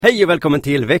Hej och välkommen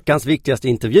till veckans viktigaste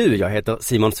intervju. Jag heter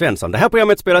Simon Svensson. Det här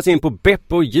programmet spelas in på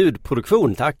Beppo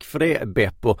ljudproduktion. Tack för det,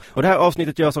 Beppo. Och det här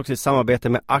avsnittet görs också i samarbete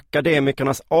med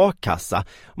Akademikernas A-kassa.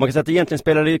 Och man kan säga att det egentligen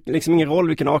spelar det liksom ingen roll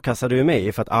vilken A-kassa du är med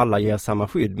i för att alla ger samma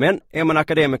skydd. Men är man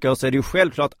akademiker så är det ju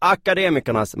självklart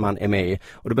Akademikernas man är med i.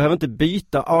 Och du behöver inte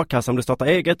byta A-kassa om du startar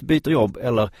eget, byter jobb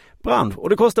eller bransch. Och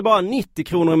det kostar bara 90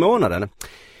 kronor i månaden.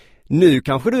 Nu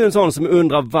kanske du är en sån som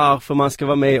undrar varför man ska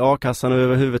vara med i A-kassan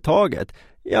överhuvudtaget.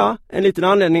 Ja, en liten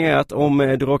anledning är att om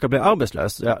du råkar bli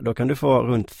arbetslös, ja, då kan du få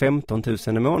runt 15 000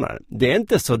 i månaden. Det är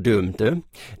inte så dumt du.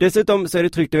 Dessutom så är det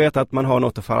tryggt att veta att man har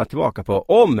något att falla tillbaka på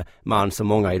om man som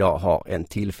många idag har en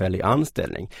tillfällig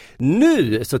anställning.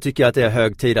 Nu så tycker jag att det är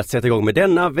hög tid att sätta igång med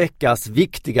denna veckas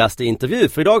viktigaste intervju.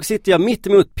 För idag sitter jag mitt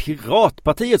emot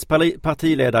Piratpartiets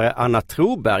partiledare Anna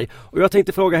Troberg. Och jag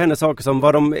tänkte fråga henne saker som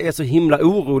vad de är så himla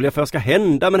oroliga för ska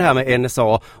hända med det här med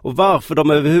NSA och varför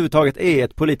de överhuvudtaget är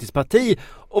ett politiskt parti.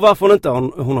 Och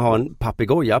varför hon har en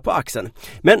papegoja på axeln.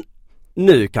 Men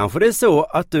nu kanske det är så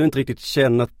att du inte riktigt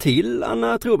känner till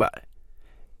Anna Troberg.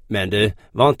 Men du,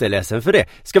 var inte ledsen för det.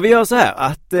 Ska vi göra så här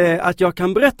att jag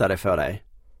kan berätta det för dig?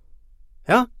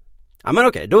 Ja? Ja men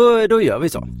okej, då gör vi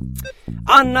så.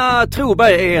 Anna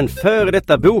Troberg är en före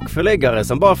detta bokförläggare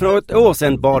som bara för något år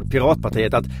sedan bad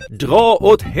Piratpartiet att dra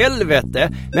åt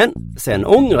helvete. Men sen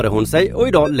ångrade hon sig och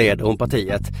idag leder hon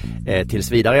partiet.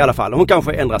 Tills vidare i alla fall. Hon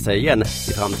kanske ändrar sig igen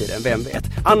i framtiden, vem vet.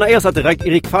 Anna ersatte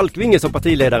Rick Falkvinge som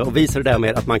partiledare och visade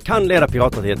därmed att man kan leda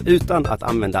Piratpartiet utan att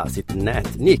använda sitt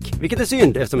nätnick. Vilket är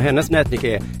synd eftersom hennes nätnick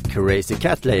är Crazy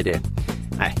Cat Lady.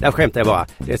 Nej, där skämtar jag bara.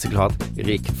 Det är såklart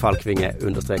Rick Falkvinge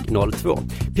 _02.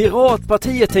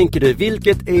 Piratpartiet tänker du,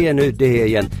 vilket är nu det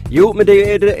igen? Jo, men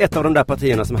det är ett av de där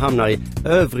partierna som hamnar i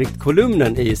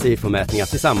övrigt-kolumnen i SIFO-mätningar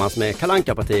tillsammans med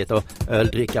Kalanka-partiet och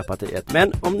Öldricka-partiet.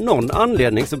 Men om någon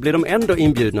anledning så blir de ändå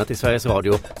inbjudna till Sveriges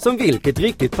Radio som vilket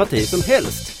riktigt parti som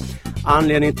helst.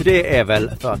 Anledningen till det är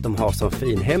väl för att de har så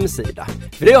fin hemsida.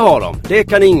 För det har de. Det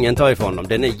kan ingen ta ifrån dem.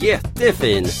 Den är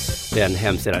jättefin. Den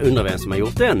hemsidan, undrar vem som har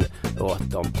gjort den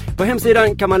åt dem. På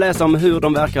hemsidan kan man läsa om hur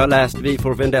de verkar ha läst Vi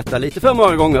får Vendetta lite för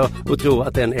många gånger och tror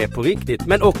att den är på riktigt.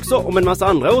 Men också om en massa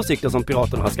andra åsikter som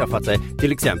piraterna har skaffat sig.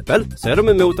 Till exempel så är de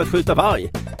emot att skjuta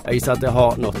varg. Jag gissar att det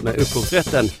har något med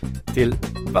upphovsrätten till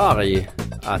varg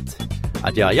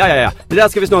att göra. Ja. Det där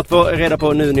ska vi snart få reda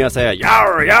på nu när jag säger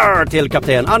jar till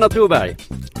kapten Anna Troberg.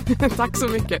 Tack så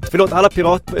mycket. Förlåt alla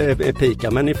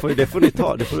piratpikar, men det får ni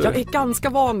ta. Jag är ganska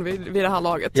van vid det här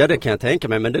laget. Ja, det kan jag tänka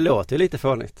mig, men det låter ju lite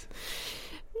fånigt.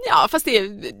 Ja, fast det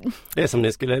är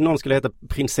som någon skulle heta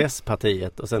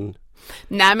Prinsesspartiet och sen...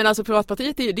 Nej, men alltså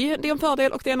Piratpartiet det är en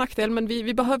fördel och det är en nackdel, men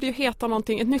vi behövde ju heta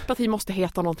någonting. Ett nytt parti måste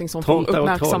heta någonting som får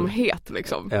uppmärksamhet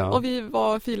liksom. Ja. Och vi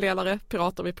var fildelare,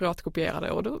 pirater, vi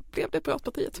piratkopierade och då blev det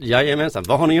Piratpartiet. Jajamensan,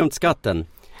 vad har ni gömt skatten?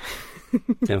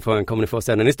 Den frågan kommer ni få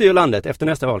sen när ni styr landet efter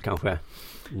nästa val kanske.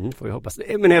 Får vi hoppas.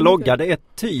 Men er logga, det är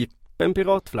typ en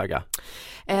piratflagga.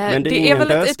 Men det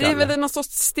är väl någon sorts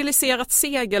stiliserat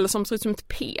segel som ser ut som ett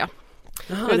P.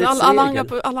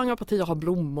 Alla andra partier har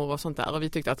blommor och sånt där och vi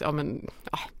tyckte att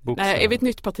är vi ett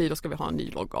nytt parti då ska vi ha en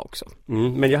ny logga också.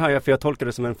 Men jag tolkade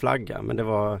det som en flagga, men det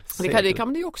var det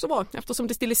kan det ju också vara. Eftersom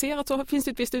det är stiliserat så finns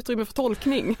det ett visst utrymme för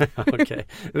tolkning. Okej.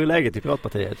 Hur är läget i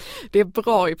Piratpartiet? Det är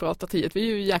bra i Piratpartiet. Vi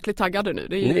är ju jäkligt taggade nu.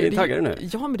 Ni är taggade nu?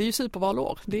 Ja, men det är ju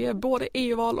supervalår. Det är både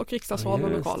EU-val och riksdagsval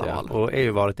och lokala val. Och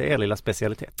EU-valet är er lilla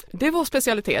specialitet. Det är vår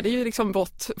specialitet. Det är ju liksom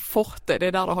vårt forte. Det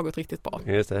är där det har gått riktigt bra.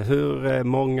 Just det. Hur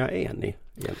många är ni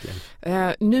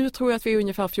egentligen? Nu tror jag att vi är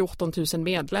ungefär 14 000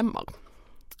 medlemmar.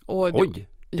 Oj,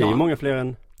 det är ju många fler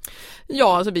än...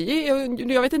 Ja, alltså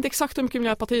jag vet inte exakt hur mycket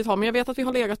Miljöpartiet har, men jag vet att vi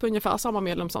har legat på ungefär samma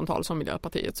medlemsantal som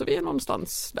Miljöpartiet, så vi är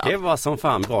någonstans där. Det var som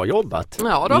fan bra jobbat.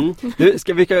 Ja då. Du,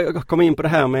 ska vi komma in på det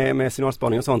här med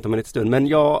signalspaning och sånt om en liten stund, men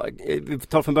jag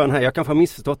tar från början här, jag kan få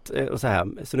missförstått och så här,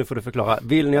 så nu får du förklara.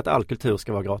 Vill ni att all kultur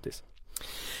ska vara gratis?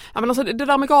 Ja, men alltså, det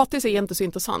där med gratis är inte så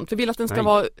intressant. Vi vill att den ska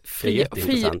vara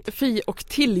fri och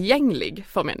tillgänglig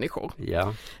för människor.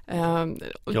 Ja.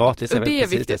 Gratis är väl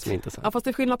precis det som är intressant. Ja, fast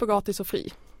det är skillnad på gratis och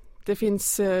fri. Det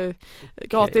finns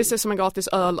gratis är som en gratis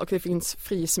öl och det finns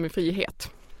fri som är frihet.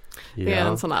 Ja. Det är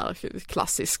en sån här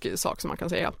klassisk sak som man kan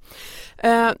säga.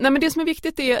 Nej, men det som är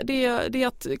viktigt är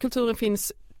att kulturen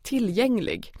finns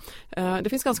tillgänglig. Det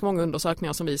finns ganska många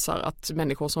undersökningar som visar att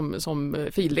människor som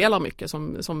fildelar mycket,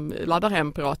 som laddar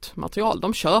hem piratmaterial,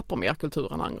 de köper mer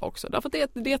kultur än andra också. Därför att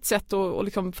det är ett sätt att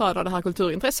liksom föra det här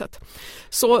kulturintresset.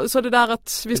 Så det där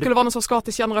att vi skulle vara någon sorts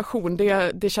gratis generation,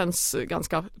 det känns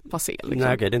ganska passé. Liksom.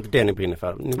 Nej, okej, det är inte det ni brinner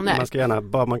för. Man ska gärna,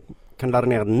 bara man kan ladda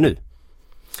ner den nu,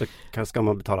 så ska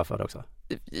man betala för det också.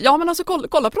 Ja, men alltså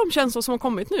kolla på de tjänster som har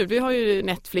kommit nu. Vi har ju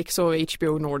Netflix och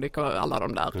HBO Nordic och alla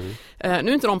de där. Nu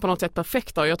är inte de på något sätt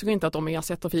perfekta och jag tycker inte att de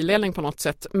ersätter fildelning på något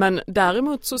sätt. Men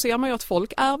däremot så ser man ju att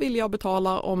folk är villiga att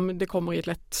betala om det kommer i ett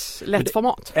lätt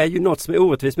format. Det är ju något som är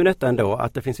orättvist med detta ändå,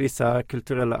 att det finns vissa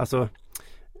kulturella, alltså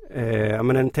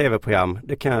men en tv-program,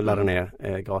 det kan jag ladda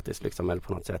ner gratis liksom, eller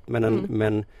på något sätt. Men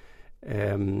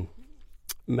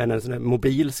en sån här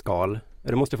mobilskal,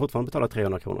 det måste jag fortfarande betala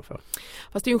 300 kronor för.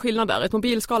 Fast det är ju en skillnad där. Ett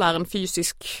mobilskal är en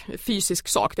fysisk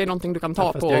sak. Det är någonting du kan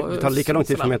ta på. Det tar lika lång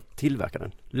tid för mig att tillverka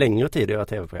den. Längre tid att göra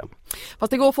tv-program.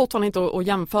 Fast det går fortfarande inte att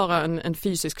jämföra en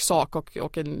fysisk sak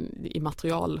och en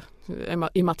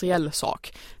immateriell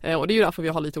sak. Och det är ju därför vi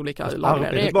har lite olika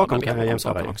lagliga regler. Bakom kan jag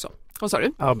jämföra också. Vad sa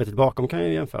du? Arbetet bakom kan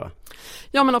jag jämföra.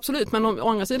 Ja, men absolut, men å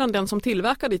andra sidan, den som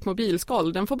tillverkar ditt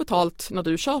mobilskal, den får betalt när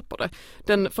du köper det.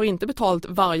 Den får inte betalt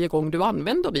varje gång du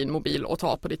använder din mobil och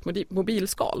tar på ditt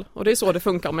mobilskal. Och det är så det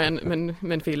funkar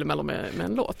med en film eller med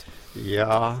en låt.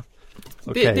 Ja.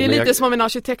 Okay, det är lite som om en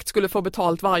arkitekt skulle få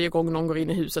betalt varje gång någon går in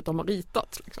i huset de har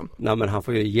ritat. Liksom. Nej, men han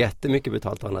får ju jättemycket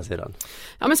betalt å andra sidan.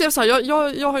 Ja, men så här,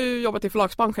 jag har ju jobbat i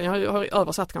förlagsbranschen, jag har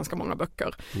översatt ganska många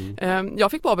böcker.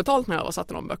 Jag fick bara betalt när jag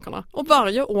översatte de böckerna. Och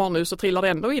varje år nu så trillar det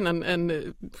ändå in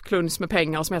en kluns med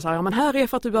pengar som är så här, ja men här är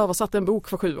för att du översatte en bok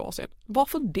för 7 år sedan.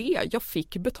 Varför det? Jag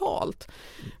fick betalt.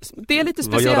 Det är lite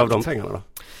speciellt. Vad gör du av de pengarna då?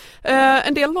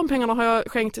 En del av de pengarna har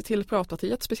jag skänkt till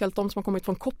Piratpartiet, speciellt de som har kommit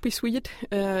från Copy Swede.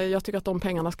 Jag tycker att de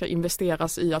pengarna ska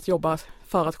investeras i att jobba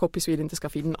för att Copy Swede inte ska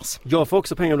finnas. Jag får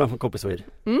också pengar från Copy Swede.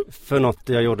 För något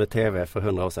jag gjorde tv för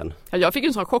 100 år sedan. Ja, jag fick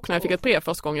en sån chock när jag fick ett brev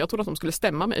första gången. Jag trodde att de skulle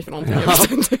stämma mig för någonting.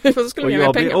 Och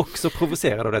jag blir också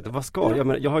provocerad av det. Vad ska jag?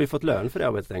 Men jag har ju fått lön för det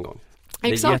arbetet en gång. Det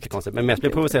är jättekonstigt. Men mest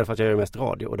blir provocerad för att jag gör mest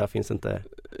radio och där finns inte...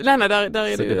 Nej, där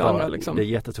är det ju andra liksom. Det är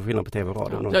jättestor skillnad på tv och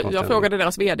radio. Jag frågade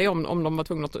deras vd om de var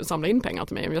tvungna att samla in pengar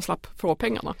till mig, om jag slapp få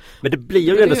pengarna. Men det blir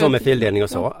ju ändå så med fildelning och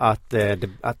så att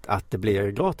det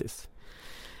blir gratis.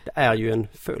 Det är ju en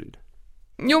följd.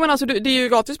 Jo, men alltså det är ju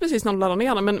gratis precis när du laddar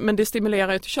ner den, men det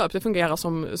stimulerar ju till köp. Det fungerar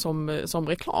som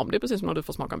reklam. Det är precis som när du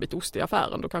får smaka en bit ost i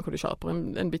affären. Då kanske du köper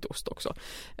en bit ost också.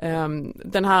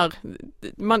 Den här,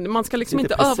 man ska liksom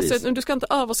inte översätta, du ska inte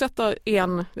översätta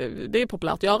det är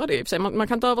populärt att göra det i och för sig. Man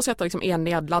kan inte översätta liksom en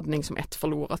nedladdning som ett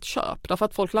förlorat köp. Därför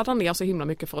att folk laddar ner så himla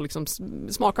mycket för att liksom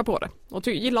smaka på det. Och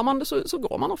gillar man det så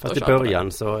går man ofta och köper det. Fast i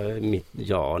början så,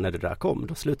 när det där kom,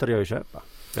 då slutade jag ju köpa.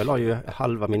 Jag la ju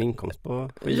halva min inkomst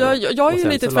på jag är ju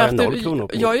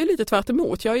lite tvärt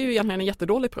emot. Jag är ju egentligen en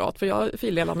jättedålig pirat, för jag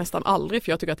fildelar nästan aldrig,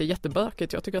 för jag tycker att det är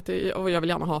jättebökigt. Och jag vill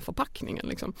gärna ha förpackningen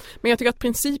liksom. Men jag tycker att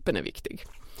principen är viktig.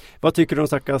 Vad tycker du de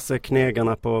stackars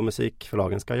knegarna på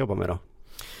musikförlagen ska jobba med då?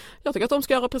 Jag tycker att de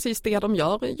ska göra precis det de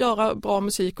gör. Göra bra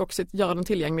musik och göra den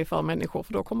tillgänglig för människor.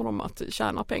 För då kommer de att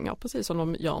tjäna pengar precis som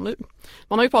de gör nu.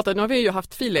 Nu har vi ju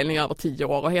haft fildelning över 10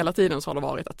 år och hela tiden så har det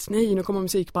varit att nej, nu kommer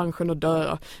musikbranschen att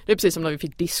dö. Det är precis som när vi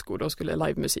fick disco, då skulle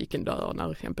livemusiken dö. Och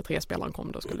när MP3-spelaren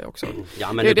kom, då skulle det också...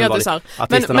 Ja, men det är så här,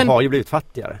 artisterna har ju blivit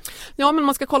fattigare. Ja, men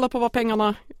man ska kolla på var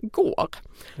pengarna går.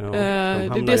 Ja,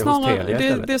 det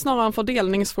är snarare en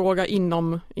fördelningsfråga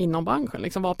inom branschen.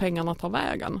 Liksom var pengarna tar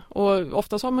vägen. Och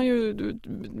ofta så har man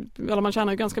man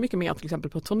tjänar ju ganska mycket mer till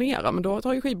exempel på att turnera, men då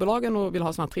tar ju skivbolagen och vill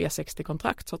ha såna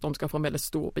 360-kontrakt så att de ska få en väldigt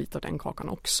stor bit av den kakan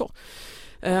också.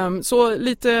 Så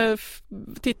lite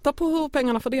titta på hur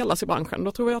pengarna fördelas i branschen.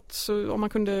 Då tror jag att om man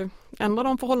kunde ändra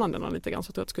de förhållandena lite grann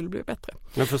så tror jag att det skulle bli bättre.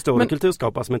 Men förstår du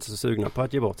kulturskapare som inte är så sugna på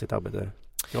att ge bort sitt arbete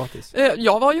gratis?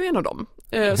 Jag var ju en av dem.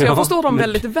 Så jag förstår dem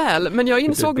väldigt väl. Men jag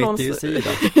insåg någonstans...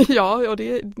 Ja, och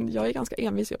jag är ganska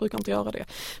envis. Jag brukar inte göra det.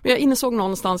 Men jag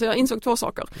insåg 2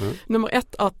 saker. Nummer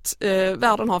 1, att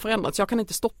världen har förändrats. Jag kan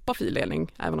inte stoppa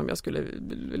fildelning även om jag skulle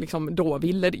liksom då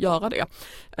ville göra det.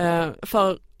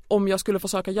 För om jag skulle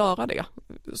försöka göra det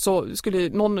så skulle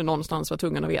någon någonstans vara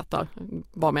tvungen att veta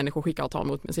vad människor skickar och tar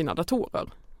emot med sina datorer.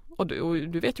 Och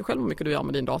du vet ju själv hur mycket du gör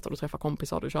med din dator. Du träffar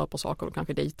kompisar, du köper saker, du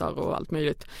kanske dejtar och allt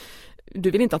möjligt.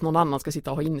 Du vill inte att någon annan ska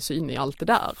sitta och ha insyn i allt det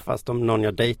där. Fast om någon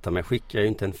jag dejtar med skickar jag ju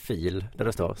inte en fil där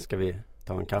det står, ska vi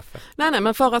ta en kaffe? Nej,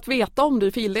 men för att veta om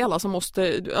du fildelar så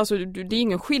måste, alltså det är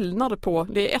ingen skillnad på,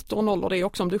 det är 1 och 0 och det är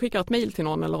också om du skickar ett mejl till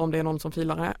någon eller om det är någon som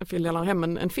fildelar hem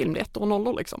en film, det är 1 och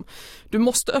 0 liksom. Du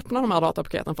måste öppna de här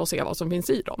datapaketen för att se vad som finns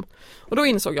i dem. Och då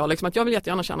insåg jag liksom att jag vill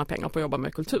jättegärna tjäna pengar på att jobba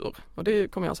med kultur. Och det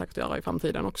kommer jag säkert göra i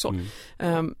framtiden också.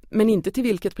 Men inte till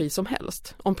vilket pris som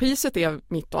helst. Om priset är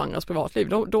mitt och andras privatliv,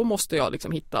 då måste jag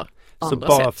liksom hitta andra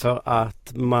sätt. Så bara för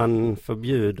att man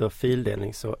förbjuder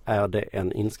fildelning så är det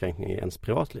en inskränkning i ens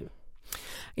privatliv?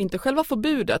 Inte själva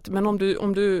förbudet, men om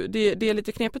du det är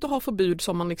lite knepigt att ha förbud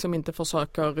som man liksom inte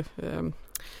försöker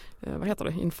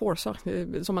enforcer,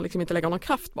 som man liksom inte lägger någon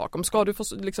kraft bakom. Ska du få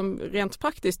liksom rent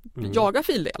praktiskt jaga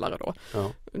fildelare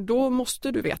då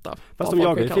måste du veta. Fast de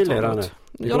jagar ju fildelare nu.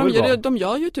 Ja, de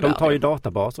gör ju tyvärr. De tar ju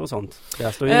databaser och sånt.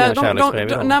 Där står ju inga kärleksbrev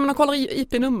i dem. Nej, men de kollar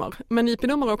IP-nummer. Men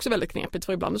IP-nummer är också väldigt knepigt,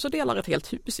 för ibland så delar ett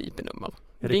helt hus IP-nummer.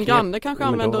 Din granne kanske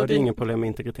använder... Men då är det ingen problem med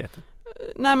integriteten.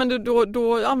 Nej, men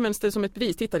då används det som ett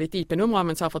bevis. Titta, ditt IP-nummer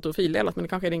används här för att du har fildelat, men det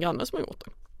kanske är din granne som har gjort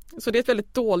det. Så det är ett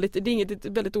väldigt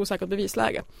väldigt osäkert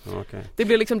bevisläge. Okay. Det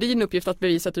blir liksom din uppgift att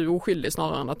bevisa att du är oskyldig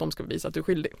snarare än att de ska bevisa att du är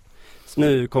skyldig. Så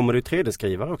nu kommer du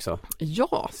 3D-skrivare också?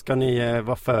 Ja. Ska ni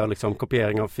vara för liksom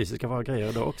kopiering av fysiska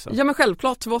grejer då också? Ja, men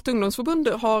självklart. Vårt ungdomsförbund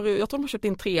har, jag tror de har köpt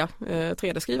in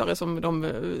 3D-skrivare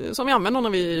som vi använder när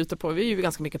vi är ute på, vi är ju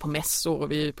ganska mycket på mässor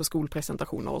och vi är på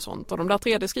skolpresentationer och sånt. Och de där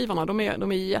 3D-skrivarna,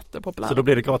 de är jättepopulära. Så då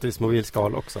blir det gratis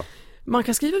mobilskal också? Man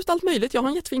kan skriva ut allt möjligt. Jag har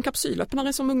en jättefin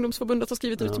kapsylöppnare som ungdomsförbundet har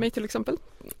skrivit ut till mig till exempel.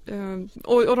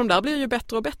 Och de där blir ju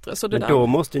bättre och bättre. Så men då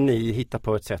måste ni hitta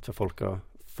på ett sätt för folk att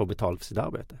få betalt för sitt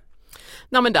arbete.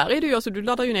 Nej, men där är det ju, alltså, du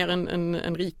laddar ju ner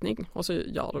en ritning och så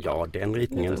gör du. Ja, den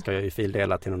ritningen ska jag ju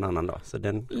fildela till någon annan då. Så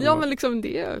den, men liksom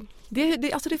det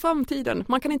är framtiden.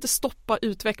 Man kan inte stoppa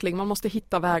utveckling, man måste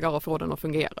hitta vägar och få den att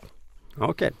fungera.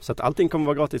 Okej, så att allting kommer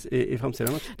vara gratis i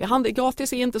framtiden också?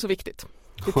 Gratis är inte så viktigt.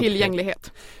 Det är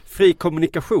tillgänglighet. Fri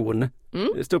kommunikation.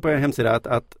 Det står på er hemsida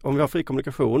att om vi har fri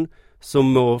kommunikation så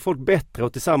mår folk bättre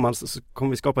och tillsammans så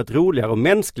kommer vi skapa ett roligare och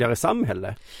mänskligare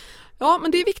samhälle. Ja,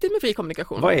 men det är viktigt med fri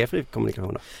kommunikation. Vad är fri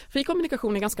kommunikation då? Fri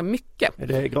kommunikation är ganska mycket. Är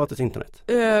det gratis internet?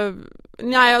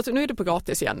 Nej, alltså, nu är det på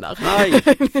gratis igen där. Nej,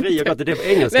 fri och gratis, det är på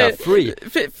engelska.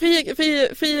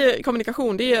 Fri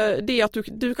kommunikation, det är att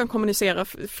du kan kommunicera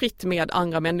fritt med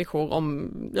andra människor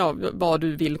om vad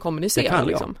du vill kommunicera. Det kan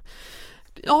liksom.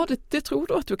 Ja, det tror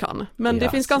du att du kan. Men det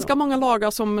finns ganska många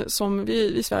lagar som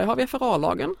vi i Sverige har.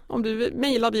 FRA-lagen. Om du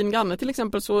mejlar din granne till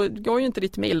exempel så går ju inte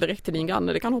ditt mejl direkt till din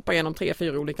granne. Det kan hoppa igenom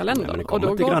 3-4 olika länder. Ja, men det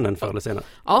kommer till grannen förr eller senare.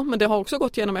 Ja, men det har också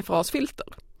gått genom FRAs filter.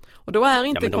 Och då är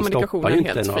inte kommunikationen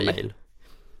helt fri. Mail.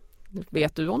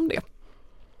 Vet du om det?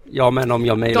 Ja, men om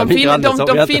jag mejlar min granne så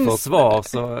jag inte får svar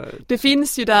så... Det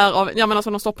finns ju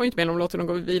där de stoppar ju inte mejl, de låter dem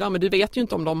gå vidare, men du vet ju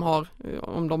inte om de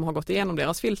har gått igenom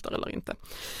deras filter eller inte.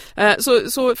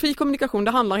 Så fri kommunikation,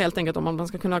 det handlar helt enkelt om att man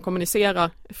ska kunna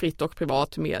kommunicera fritt och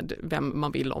privat med vem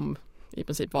man vill om i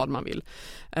princip vad man vill.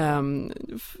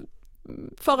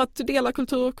 För att dela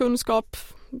kultur, kunskap,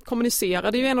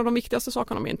 kommunicera, det är ju en av de viktigaste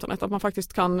sakerna med internet, att man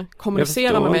faktiskt kan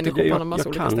kommunicera med människor på en massa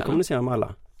olika ställen. Jag kan kommunicera med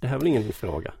alla. Det här är väl ingen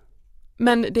fråga.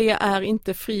 Men det är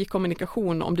inte fri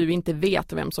kommunikation om du inte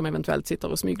vet vem som eventuellt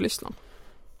sitter och smyglyssnar.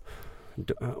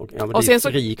 Ja, men och det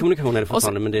är fri kommunikation är det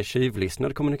fortfarande, men det är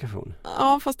tjuvlyssnad kommunikation.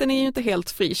 Ja, fast den är ju inte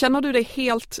helt fri. Känner du dig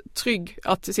helt trygg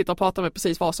att sitta och prata med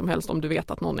precis vad som helst om du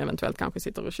vet att någon eventuellt kanske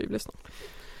sitter och tjuvlyssnar?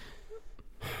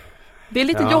 Det är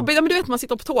lite jobbigt, men du vet man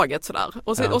sitter på tåget sådär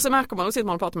och så märker man, och sitter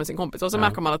man och pratar med sin kompis och så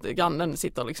märker man att grannen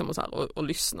sitter liksom och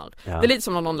lyssnar. Det är lite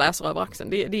som när någon läser över axeln.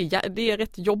 Det är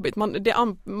rätt jobbigt.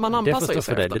 Man anpassar sig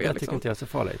efter det. Det tycker inte jag är så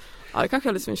farligt. Ja, det kanske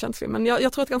är lite känsligt, men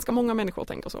jag tror att ganska många människor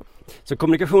tänker så. Så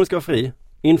kommunikation ska vara fri,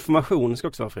 information ska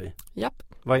också vara fri. Japp.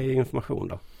 Vad är information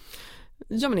då?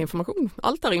 Ja, men information.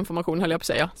 Allt är information, höll jag på att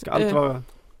säga. Ska allt vara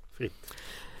fritt?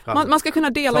 Man ska kunna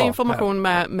dela information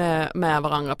med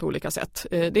varandra på olika sätt.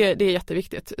 Det är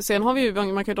jätteviktigt. Sen har vi ju,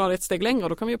 man kan dra det ett steg längre,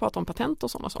 då kan vi ju prata om patent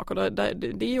och sådana saker.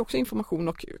 Det är också information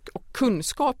och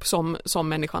kunskap som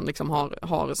människan liksom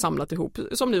har samlat ihop.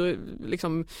 Som nu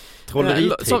liksom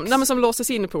som låses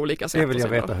in på olika sätt. Det vill jag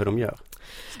veta hur de gör.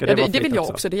 Ska det vill jag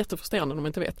också. Det är jättefrustrerande om man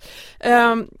inte vet.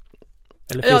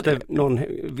 Eller finns det någon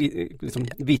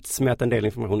vits med att en del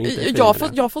information inte är fri?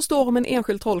 Jag förstår om en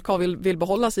enskild trollkarl vill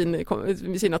behålla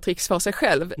sina tricks för sig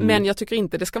själv. Men jag tycker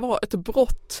inte det ska vara ett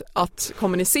brott att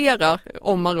kommunicera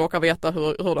om man råkar veta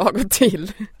hur det har gått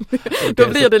till. Okay, då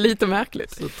blir det lite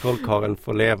märkligt. Så trollkarlen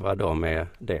får leva då med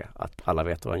det att alla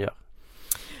vet vad han gör?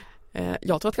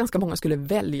 Jag tror att ganska många skulle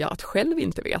välja att själv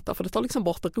inte veta, för det tar liksom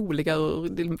bort det roliga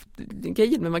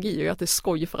grejen med magi är att det är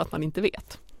skoj för att man inte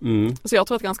vet. Så jag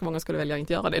tror att ganska många skulle välja att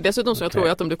inte göra det. Dessutom så jag tror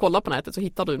att om du kollar på nätet så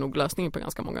hittar du nog lösningen på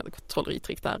ganska många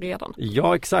trolleritrick där redan.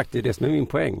 Ja, exakt, det är det som är min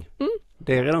poäng.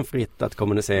 Det är redan fritt att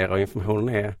kommunicera och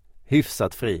informationen är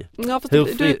hyfsat fri. Ja, fast hur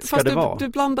fritt ska det vara? Du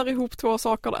blandar ihop två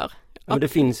saker där. Men det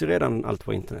finns ju redan allt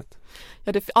på internet.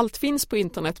 Ja, allt finns på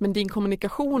internet, men din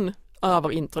kommunikation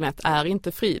över internet är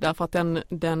inte fri därför att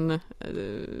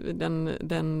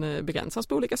den begränsas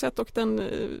på olika sätt och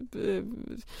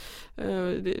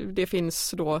det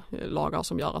finns då lagar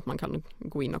som gör att man kan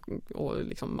gå in och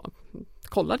liksom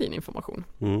kolla din information.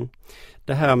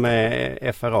 Det här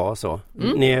med FRA så,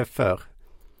 ni är för?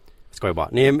 Skojar bara.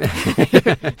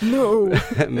 No!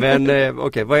 Men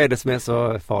okej, vad är det som är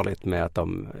så farligt med att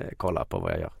de kollar på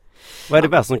vad jag gör? Vad är det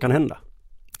värsta som kan hända?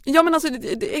 Ja, men alltså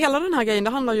hela den här grejen, det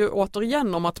handlar ju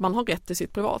återigen om att man har rätt till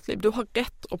sitt privatliv. Du har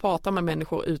rätt att prata med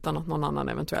människor utan att någon annan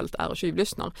eventuellt är och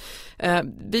tjuvlyssnar.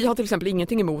 Vi har till exempel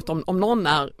ingenting emot om någon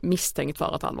är misstänkt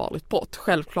för ett allvarligt brott.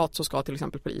 Självklart så ska till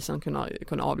exempel polisen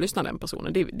kunna avlyssna den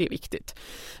personen. Det är viktigt.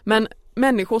 Men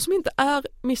människor som inte är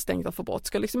misstänkta för brott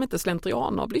ska liksom inte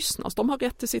slentrian avlyssnas. De har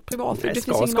rätt till sitt privatliv.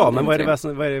 Nej,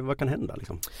 men vad kan hända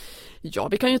liksom? Ja,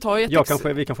 vi kan ju ta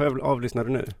vi kanske avlyssna det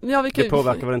nu. Ja, det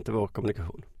påverkar väl inte vår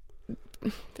kommunikation?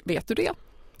 Vet du det?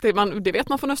 Det vet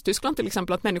man från Östtyskland till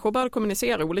exempel, att människor började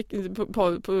kommunicera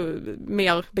på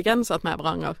mer begränsat med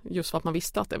varandra just för att man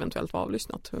visste att det eventuellt var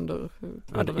avlyssnat under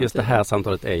just det här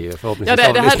samtalet är ju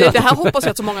förhoppningsvis det här hoppas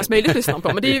jag att så många som möjligt lyssnar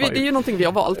på, men det är ju någonting vi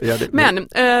har valt. Ja, men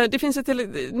det finns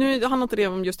nu handlar inte det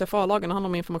om just FRA-lagen, det handlar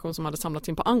om information som hade samlats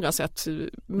in på andra sätt.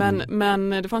 Men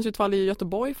det fanns ju ett fall i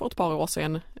Göteborg för ett par år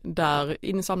sedan där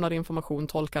insamlad information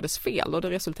tolkades fel, och det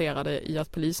resulterade i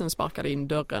att polisen sparkade in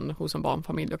dörren hos en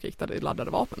barnfamilj och riktade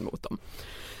laddade vapen mot dem.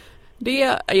 Det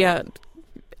är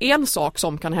en sak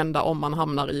som kan hända om man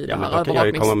hamnar i den här övervaknings...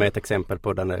 Jag kan komma med ett exempel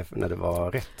på när det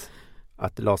var rätt.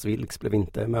 Att Lars Vilks blev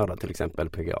inte mördad till exempel,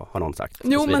 PGA, har någon sagt.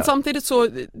 Jo, men samtidigt så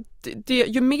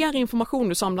ju mer information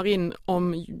du samlar in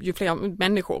om ju fler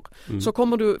människor så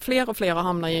kommer du fler och fler att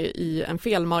hamna i en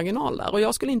felmarginal där. Och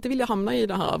jag skulle inte vilja hamna i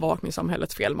det här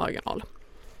övervakningssamhällets felmarginal.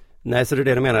 Nej, så det är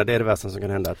det du menar, det är det värsta som kan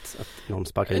hända att någon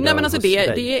sparkar in. Nej, men alltså det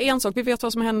är en sak. Vi vet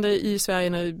vad som hände i Sverige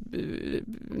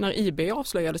när IB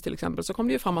avslöjades till exempel, så kom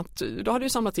det ju fram att då hade ju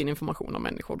samlat in information om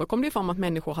människor. Då kom det ju fram att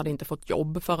människor hade inte fått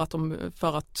jobb för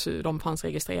att de fanns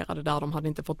registrerade där, de hade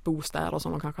inte fått bostäder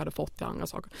som de kanske hade fått i andra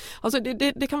saker. Alltså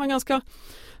det kan vara ganska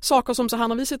saker som så här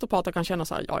när vi sitter och pratar kan känna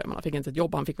så här, ja, man fick inte ett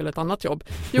jobb, han fick väl ett annat jobb.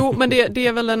 Jo, men det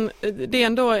är väl det är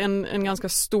ändå en ganska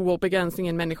stor begränsning i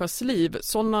en människas liv.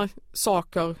 Sådana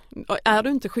saker, är du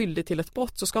inte skyldig till ett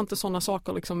brott så ska inte sådana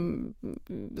saker liksom,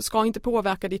 ska inte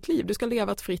påverka ditt liv. Du ska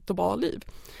leva ett fritt och bra liv.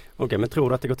 Okej, men tror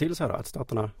du att det går till så här då? Att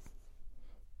staterna,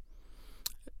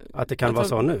 att det kan vara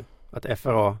så nu? Att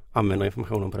FRA använder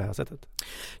informationen på det här sättet?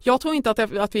 Jag tror inte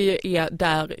att vi är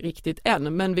där riktigt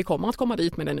än, men vi kommer att komma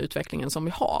dit med den utvecklingen som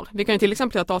vi har. Vi kan ju till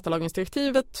exempel att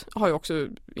datalagringsdirektivet har ju också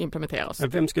implementerats. Men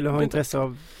vem skulle ha intresse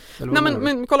av... Nej,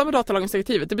 men kolla med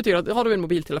datalagringsdirektivet. Det betyder att har du en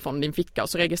mobiltelefon i din ficka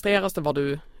så registreras det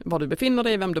var du befinner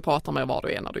dig, vem du pratar med, var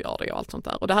du är när du gör det och allt sånt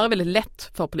där. Och det här är väldigt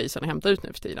lätt för polisen att hämta ut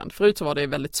nu för tiden. Förut så var det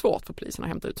väldigt svårt för polisen att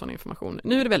hämta ut sån information.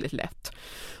 Nu är det väldigt lätt.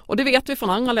 Och det vet vi från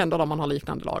andra länder där man har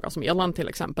liknande lagar, som Irland till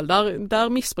exempel. Där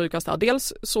missbrukas det här.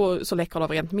 Dels så läcker det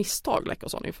av rent misstag läcker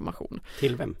sån information.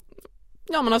 Till vem?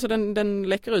 Ja, men alltså den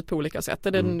läcker ut på olika sätt.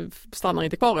 Den stannar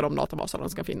inte kvar i de databaser där den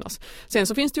ska finnas. Sen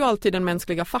så finns det ju alltid den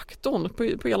mänskliga faktorn.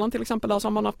 På Irland till exempel där så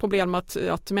har man haft problem med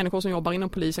att människor som jobbar inom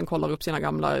polisen kollar upp sina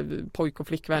gamla pojk- och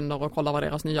flickvänner och kollar vad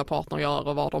deras nya partner gör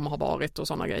och var de har varit och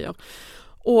sådana grejer.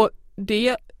 Och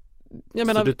det...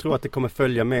 Så du tror att det kommer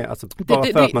följa med, alltså bara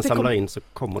för att man samlar in så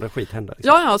kommer det skit hända? Liksom.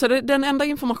 Ja, alltså den enda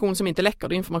information som inte läcker,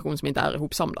 det är information som inte är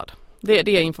ihopsamlad. Det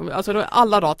är alltså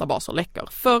alla databaser läcker.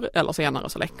 Förr eller senare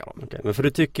så läcker de. Okej, men för du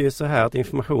tycker ju så här att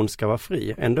information ska vara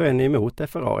fri. Ändå är ni emot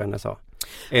FRA och NSA.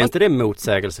 Är inte det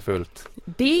motsägelsefullt?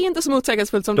 Det är inte så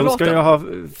motsägelsefullt som det låter. De ska ju ha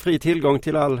fri tillgång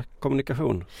till all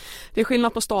kommunikation. Det är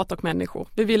skillnad på stat och människor.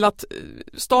 Vi vill att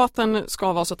staten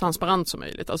ska vara så transparent som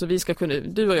möjligt. Alltså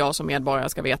du och jag som medborgare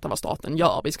ska veta vad staten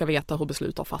gör. Vi ska veta hur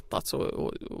beslut har fattats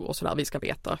och sådär. Vi ska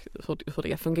veta hur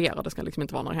det fungerar. Det ska liksom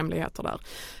inte vara några hemligheter där.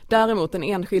 Däremot den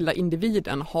enskilda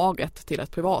individen har rätt till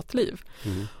ett privatliv.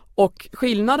 Och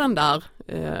skillnaden där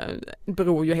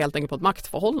beror ju helt enkelt på ett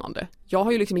maktförhållande. Jag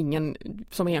har ju liksom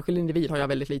som enskild individ har jag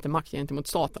väldigt lite makt gentemot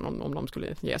staten om de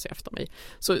skulle ge sig efter mig.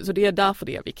 Så det är därför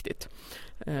det är viktigt.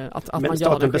 Att men man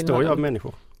staten gör består ju av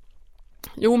människor.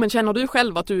 Jo, men känner du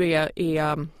själv att du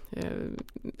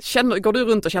går du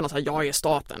runt och känner så här, jag är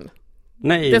staten?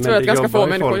 Nej, det tror jag att ganska få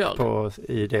människor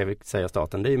gör. I det vi säger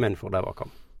staten, det är ju människor där bakom.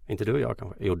 Inte du och jag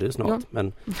kanske. Jo, du snart. Ja.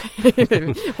 Men...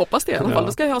 Hoppas det i alla fall.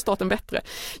 Då ska jag ha staten bättre.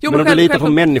 Jo, men om du litar på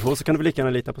människor så kan du väl lika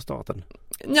gärna lita på staten.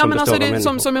 Ja, men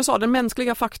alltså som jag sa, den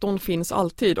mänskliga faktorn finns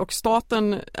alltid. Och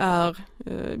staten är...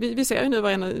 Vi ser ju nu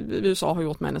vad USA har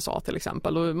gjort med NSA till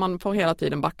exempel. Och man får hela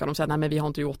tiden backa. De säger, nej men vi har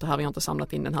inte gjort det här. Vi har inte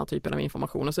samlat in den här typen av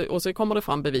information. Och så kommer det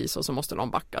fram bevis och så måste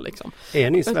de backa liksom. Är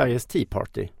ni Sveriges Tea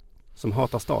Party som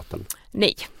hatar staten?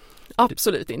 Nej.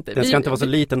 Absolut inte. Den ska inte vara så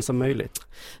liten som möjligt.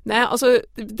 Nej, alltså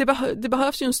det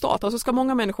behövs ju en stat. Alltså ska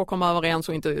många människor komma överens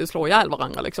och inte slå ihjäl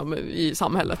varandra liksom, i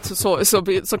samhället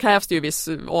så krävs det ju viss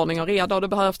ordning och reda och det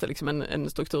behövs det liksom en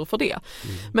struktur för det.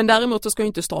 Men däremot så ska ju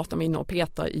inte staten in och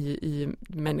peta i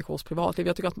människors privatliv.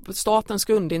 Jag tycker att statens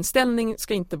grundinställning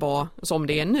ska inte vara som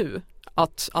det är nu.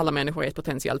 Att alla människor är ett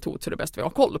potentiellt hot så det är bäst vi har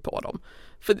koll på dem.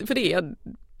 För det är...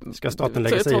 Ska staten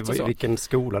lägga sig i vilken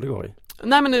skola det går i?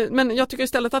 Nej, men jag tycker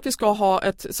istället att vi ska ha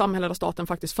ett samhälle där staten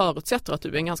faktiskt förutsätter att du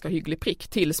är en ganska hygglig prick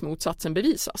tills motsatsen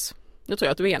bevisas. Nu tror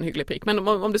jag att du är en hygglig prick, men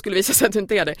om det skulle visa sig att du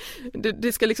inte är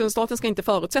det ska liksom, staten ska inte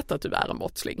förutsätta att du är en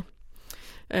brottsling.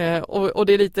 Och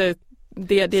det är lite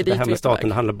det här med staten,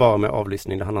 det handlar bara om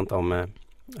avlyssning, det handlar inte om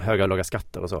höga och låga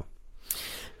skatter och så.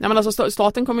 Nej, men alltså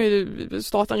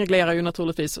staten reglerar ju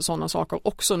naturligtvis sådana saker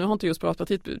också. Nu har inte just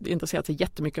Piratpartiet intresserat sig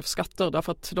jättemycket för skatter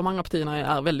därför att de andra partierna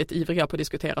är väldigt ivriga på att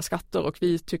diskutera skatter och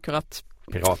vi tycker att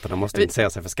Piraterna måste intressera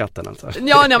sig för skatten alltså.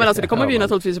 Ja, men alltså det kommer vi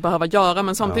naturligtvis behöva göra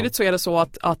men samtidigt så är det så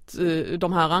att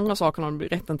de här andra sakerna,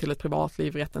 rätten till ett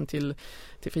privatliv, rätten till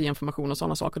fri information och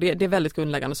sådana saker, det är väldigt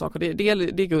grundläggande saker. Det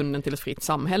är grunden till ett fritt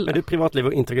samhälle. Men det är privatliv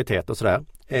och integritet och sådär.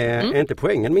 Är inte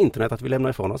poängen med internet att vi lämnar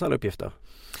ifrån oss alla uppgifter?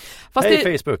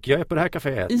 Hej Facebook, jag är på det här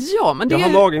kaféet. Ja, men jag har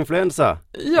maginfluensa.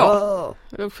 Ja,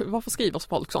 varför skriver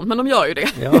folk sånt? Men de gör ju det,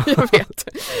 ja. Jag vet.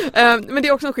 Men det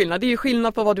är också en skillnad. Det är ju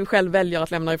skillnad på vad du själv väljer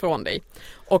att lämna ifrån dig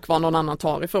och vad någon annan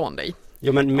tar ifrån dig.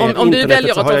 Jo, men med om internetet du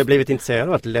väljer så har jag blivit intresserad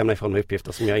av att lämna ifrån mig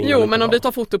uppgifter som jag inte har. Jo, men om du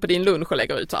tar foto på din lunch och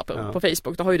lägger ut här på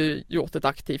Facebook, då har ju du gjort ett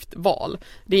aktivt val.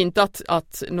 Det är inte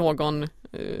att någon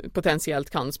potentiellt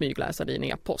kan smygläsa din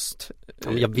e-post.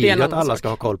 Ja, jag vill ju att alla ska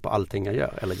ha koll på allting jag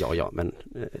gör. Eller men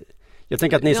jag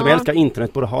tänker att ni som älskar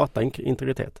internet borde hata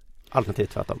integritet.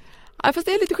 Alternativt tvärtom. Ja, fast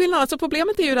det är lite skillnad. Alltså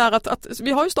problemet är ju där att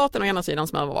vi har ju staten å ena sidan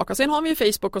som övervakar. Sen har vi ju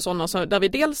Facebook och sådana där vi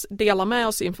dels delar med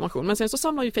oss information. Men sen så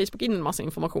samlar ju Facebook in en massa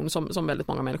information som väldigt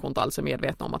många människor inte alls är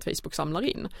medvetna om att Facebook samlar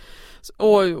in.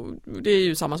 Och det är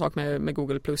ju samma sak med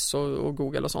Google Plus och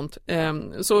Google och sånt.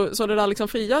 Så det där liksom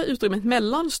fria utrymmet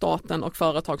mellan staten och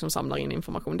företag som samlar in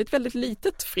information. Det är ett väldigt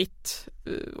litet fritt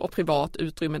och privat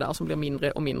utrymme där som blir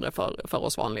mindre och mindre för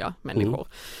oss vanliga människor.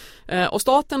 Och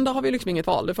staten, där har vi liksom inget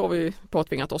val. Det får vi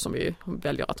påtvingat oss om vi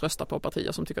väljer att rösta på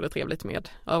partier som tycker det är trevligt med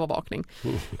övervakning.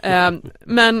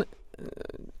 Men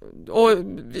och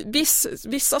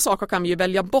vissa saker kan vi ju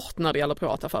välja bort när det gäller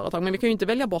privata företag, men vi kan ju inte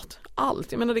välja bort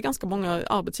allt. Jag menar, det är ganska många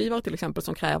arbetsgivare till exempel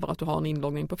som kräver att du har en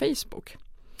inloggning på Facebook.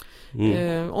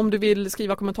 Om du vill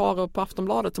skriva kommentarer på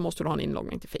Aftonbladet så måste du ha en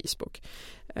inloggning till Facebook.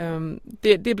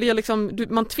 Det blir liksom,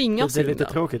 man tvingas. Det är lite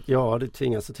tråkigt, ja det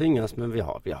tvingas, men vi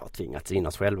har tvingats in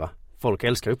oss själva. Folk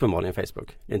älskar uppenbarligen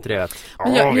Facebook. Det är inte det att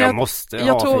jag måste ha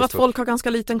Jag tror Facebook. Att folk har ganska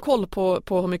liten koll på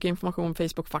hur mycket information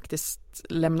Facebook faktiskt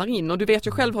lämnar in. Och du vet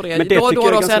ju själv hur det är.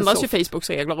 Då så ändras ju Facebooks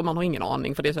regler och man har ingen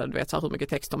aning för det är så, du vet så här, hur mycket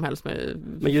text som helst med.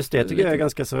 Men just det tycker jag är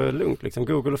ganska så lugnt. Liksom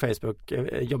Google och Facebook,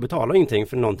 jag betalar ingenting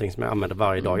för någonting som jag använder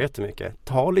varje dag jättemycket.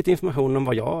 Ta lite information om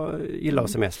vad jag gillar och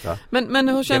semestra. Men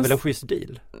hur känns... Det är väl en schysst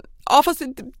deal? Ja, fast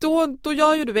då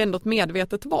gör ju du ändå ett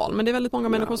medvetet val. Men det är väldigt många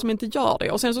människor som inte gör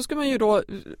det. Och sen så ska man ju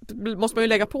måste man ju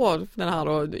lägga på den här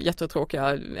då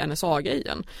jättetråkiga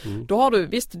NSA-grejen. Då har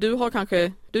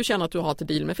du känner att du har ett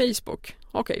deal med Facebook.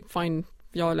 Okej, fine.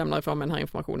 Jag lämnar ifrån mig den här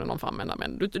informationen om användare,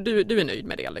 men du är nöjd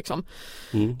med det liksom.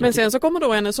 Men sen så kommer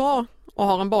då NSA och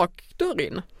har en bakdörr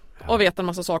in. Och vet en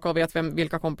massa saker och vet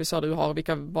vilka kompisar du har,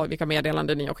 vilka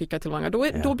meddelanden ni har skickat till varandra.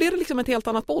 Då blir det liksom ett helt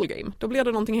annat ballgame. Då blir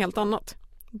det någonting helt annat.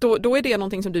 Då är det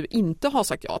någonting som du inte har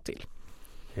sagt ja till.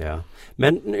 Ja,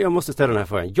 men jag måste ställa den här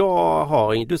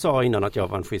frågan. Du sa innan att jag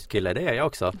var en schysst kille, det är jag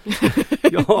också.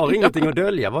 Jag har ingenting att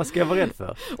dölja, vad ska jag vara rädd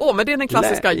för? Men det är den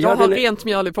klassiska, jag har rent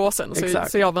mjöl i påsen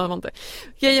så jag behöver inte.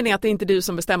 Grejen är att det är inte du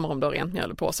som bestämmer om du har rent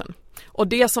mjöl i påsen. Och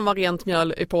det som var rent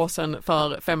mjöl i påsen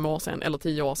för 5 år sedan eller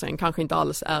 10 år sedan kanske inte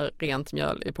alls är rent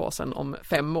mjöl i påsen om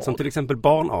 5 år. Som till exempel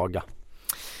barnaga.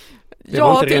 Det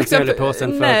var inte rent mjöl i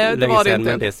påsen för länge sedan,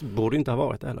 men det borde inte ha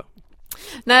varit det heller.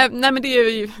 Nej, men det är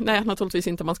ju naturligtvis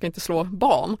inte, man ska inte slå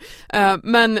barn.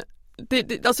 Men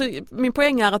alltså, min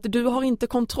poäng är att du har inte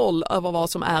kontroll över vad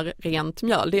som är rent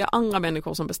mjöl. Det är andra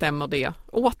människor som bestämmer det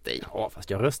åt dig. Ja, fast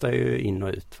jag röstar ju in och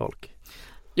ut folk.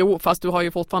 Jo, fast du har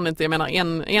ju fortfarande inte, jag menar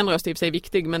en röst i sig är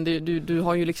viktig, men du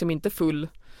har ju liksom inte full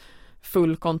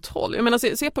kontroll. Jag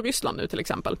menar, se på Ryssland nu till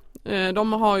exempel.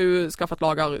 De har ju skaffat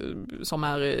lagar som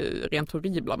är rent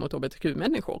horribla mot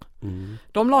hbtq-människor.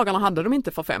 De lagarna hade de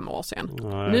inte för 5 år sedan.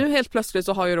 Nej. Nu helt plötsligt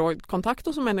så har ju då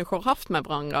kontakter som människor haft med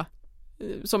varandra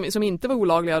som inte var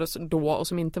olagliga då och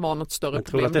som inte var något större problem.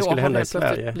 Jag tror att det skulle hända i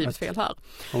Sverige. Blivit fel här.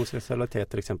 Homosexualitet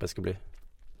till exempel ska bli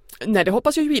Nej, det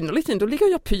hoppas jag ju innerligt in. Då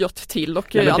ligger jag pyrt till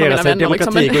och nej, alla mina vänner.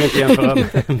 Demokrati går inte jämföra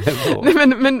med vår.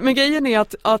 Nej, men grejen är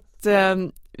att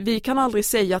vi kan aldrig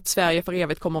säga att Sverige för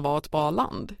evigt kommer att vara ett bra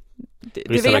land. Det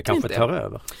vet kanske inte. tar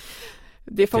över.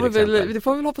 Det får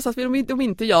vi väl hoppas att de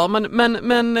inte gör.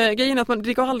 Men grejen är att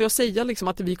det går aldrig att säga liksom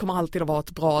att vi kommer alltid att vara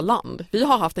ett bra land. Vi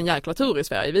har haft en jäkla tur i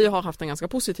Sverige. Vi har haft en ganska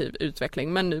positiv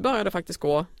utveckling. Men nu börjar det faktiskt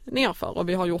gå nerför. Och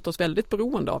vi har gjort oss väldigt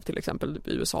beroende av till exempel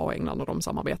USA och England och de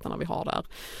samarbetena vi har där.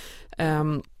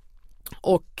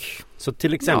 Så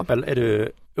till exempel är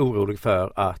du orolig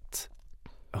för att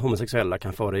homosexuella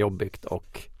kan få det jobbigt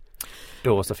och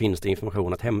då så finns det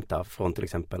information att hämta från till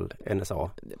exempel NSA.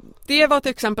 Det var ett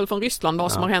exempel från Ryssland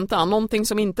vad som har hänt där. Någonting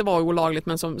som inte var olagligt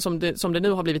men som det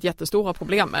nu har blivit jättestora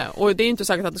problem med. Och det är inte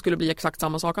säkert att det skulle bli exakt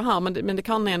samma saker här men det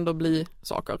kan ändå bli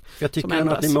saker. Jag tycker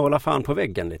ändå att ni målar fan på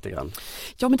väggen lite grann.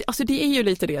 Ja men det är ju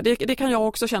lite det. Det kan jag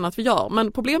också känna att vi gör.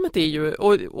 Men problemet är ju,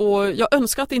 och jag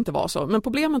önskar att det inte var så, men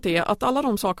problemet är att alla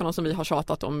de sakerna som vi har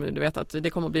tjatat om, du vet att det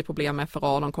kommer att bli problem med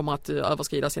FRA, de kommer att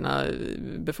överskrida sina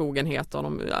befogenheter,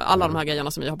 alla de här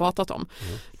grejerna som vi har pratat om.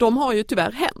 De har ju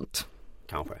tyvärr hänt.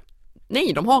 Kanske.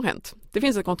 Nej, de har hänt. Det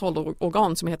finns ett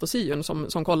kontrollorgan som heter SIUN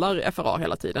som kollar FRA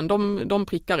hela tiden. De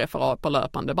prickar FRA på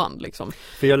löpande band. Liksom.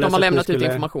 De har lämnat ut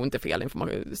information till fel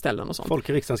ställen och sånt. Folk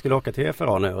i riksdagen skulle åka till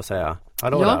FRA nu och säga,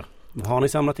 hallå där. Har ni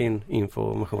samlat in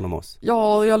information om oss?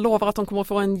 Ja, jag lovar att de kommer att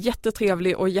få en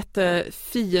jättetrevlig och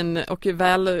jättefin och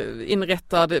väl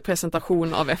inrättad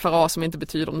presentation av FRA som inte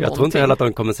betyder någonting. Jag tror inte heller att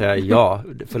de kommer säga ja,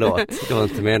 förlåt, det var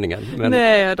inte meningen. Men...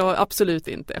 Nej, då, absolut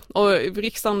inte. Och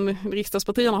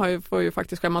riksdagspartierna får ju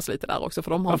faktiskt skämmas lite där också.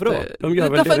 För de har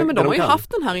de har ju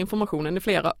haft den här informationen i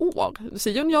flera år.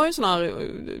 Sion gör ju sådana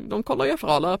här, de kollar ju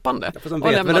FRA löpande. För de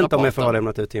vet väl inte om FRA har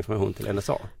lämnat ut information till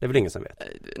NSA? Det är väl ingen som vet?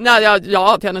 Nej,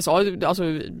 till NSA. Alltså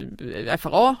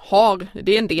FRA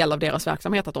det är en del av deras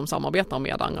verksamhet att de samarbetar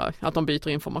med andra, att de byter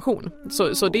information.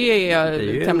 Så det är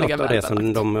ju tämligen något av det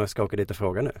som de ska åka dit och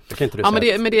fråga nu. Det kan inte du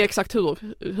säga. Men det är exakt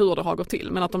hur det har gått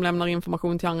till. Men att de lämnar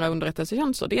information till andra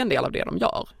underrättelsetjänster, det är en del av det de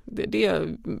gör.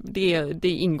 Det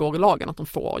ingår i lagen att de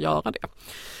får göra det.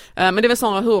 Men det är väl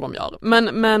snarare hur de gör.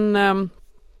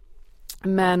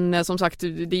 Men som sagt,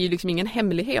 det är ju liksom ingen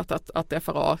hemlighet att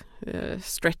FRA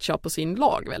stretchar på sin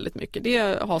lag väldigt mycket.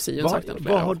 Det har Sion sagt.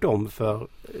 Vad har de för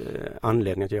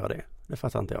anledning att göra det? Det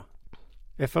fattar inte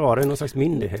jag. FRA är någon slags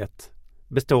myndighet.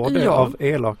 Består det av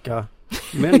elaka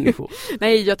människor?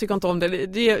 Nej, jag tycker inte om det.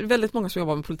 Det är väldigt många som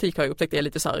jobbar med politik har jag upptäckt. Det är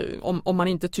lite så här, om man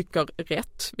inte tycker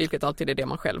rätt, vilket alltid är det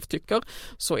man själv tycker,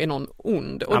 så är någon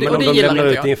ond. Och men om de lämnar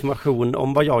ut information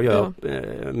om vad jag gör,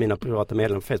 mina privata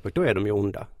medlemmar på Facebook, då är de ju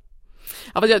onda.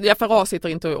 Ja, FRA sitter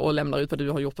inte och lämnar ut vad du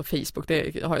har gjort på Facebook.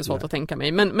 Det har jag svårt att tänka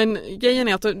mig. Men grejen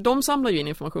är att de samlar ju in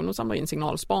information och samlar in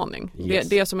signalspaning. Yes.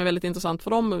 Det som är väldigt intressant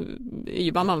för dem är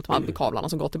ju bland annat de här kablarna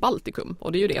som går till Baltikum.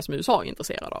 Och det är ju det som USA är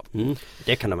intresserad av.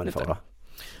 Det kan de väl få.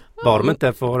 Var de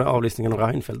inte för avlyssningen av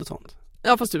Reinfeldt och sånt?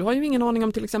 Ja, fast du har ju ingen aning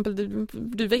om till exempel,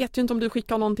 du vet ju inte om du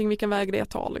skickar någonting vilken väg det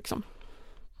tar liksom.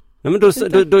 Nej, men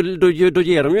då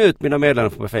ger de ju ut mina medlemmar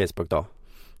på Facebook då.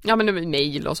 Ja, men det är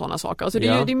mejl och sådana saker. Alltså det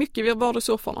är mycket var du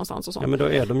surfar någonstans och sånt. Ja, men då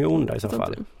är de ju onda i så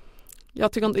fall.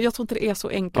 Jag tror inte det är så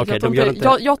enkelt. Okay,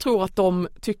 jag tror att de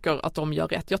tycker att de gör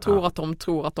rätt. Jag tror att de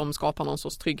tror att de skapar någon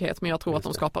sorts trygghet, men jag tror att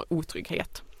de skapar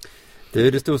otrygghet.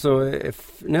 Det stod så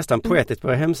nästan poetiskt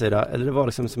på er hemsida, eller det var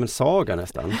liksom som en saga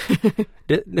nästan.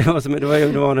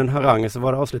 det var en harang, så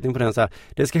var det avslutning på den så här.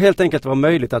 Det ska helt enkelt vara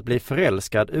möjligt att bli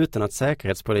förälskad utan att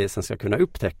säkerhetspolisen ska kunna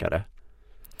upptäcka det.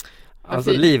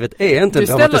 Alltså livet är inte en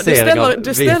dramatisering av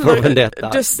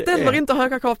Du ställer inte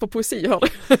höga krav på poesi, hör du?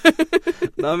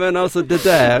 Nej, men alltså det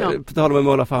där, på tal om att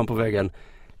måla fan på väggen,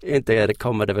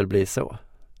 kommer det väl bli så?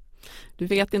 Du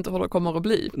vet inte hur det kommer att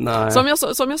bli. Nej. Som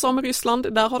jag sa med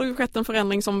Ryssland, där har det ju skett en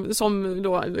förändring som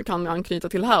då kan anknyta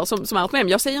till det här, som är ett problem.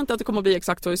 Jag säger inte att det kommer att bli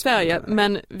exakt så i Sverige,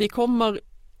 men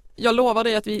jag lovar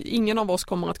dig att ingen av oss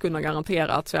kommer att kunna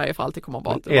garantera att Sverige för alltid kommer att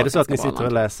vara. Är det så att ni sitter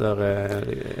och läser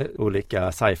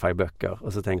olika sci-fi böcker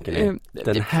och så tänker ni,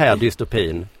 den här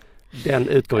dystopin, den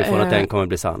utgår ifrån att den kommer att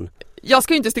bli sann? Jag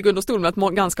ska inte sticka under stol med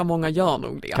att ganska många gör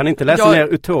nog det. Kan inte läsa mer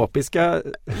utopiska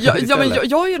men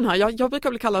jag är ju den här, jag brukar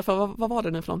bli kallad för, vad var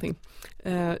det nu för någonting?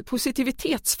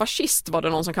 Positivitetsfascist var det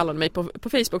någon som kallade mig på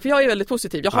Facebook, för jag är väldigt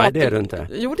positiv. Nej, det är du inte.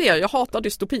 Jo, det är jag hatar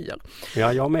dystopier.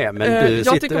 Ja, jag med, men du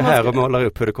sitter här och målar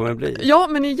upp hur det kommer att bli. Ja,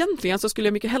 men egentligen så skulle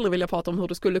jag mycket hellre vilja prata om hur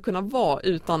det skulle kunna vara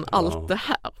utan allt det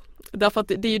här. Därför att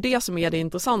det är ju det som är det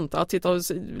intressanta. Att sitta och,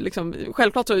 liksom,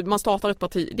 självklart så man startar ett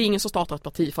parti, det är ingen som startar ett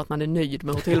parti för att man är nöjd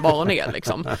med hur tillvaron är.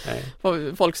 Liksom.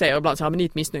 Folk säger ibland så här, men ni är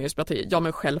ett missnöjesparti. Ja,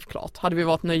 men självklart. Hade vi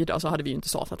varit nöjda så hade vi ju inte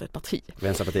startat ett parti.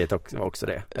 Vänsterpartiet var också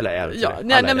det? Eller är det ja, det?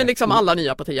 Nej, men liksom alla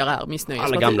nya partier är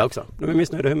missnöjespartier. Alla gamla också. De är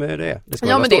missnöjda med det.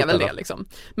 Ja, men det är väl det liksom.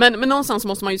 Men någonstans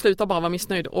måste man ju sluta bara vara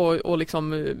missnöjd och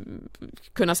liksom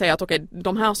kunna säga att okej,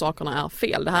 de här sakerna är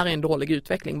fel. Det här är en dålig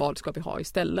utveckling. Vad ska vi ha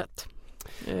istället?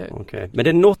 Okej. Men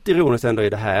det är något ironiskt ändå i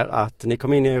det här att ni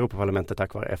kom in i Europaparlamentet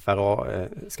tack vare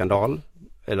FRA-skandal.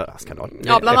 Eller skandal.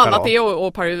 Ja, bland annat det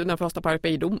och den första Pirate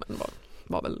Bay-domen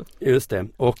var väl... Just det.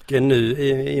 Och nu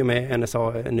i och med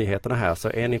NSA-nyheterna här så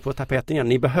är ni på tapeten igen.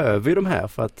 Ni behöver ju de här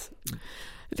för att...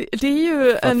 Det är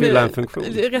ju en funktion.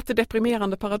 Rätt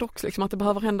deprimerande paradox liksom, att det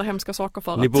behöver hända hemska saker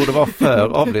för Ni borde vara för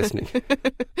avlyssning.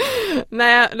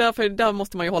 Nej, där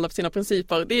måste man ju hålla på sina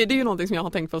principer. Det är ju någonting som jag har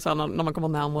tänkt på så här, när man kommer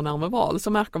närmare och närmare val,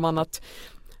 så märker man att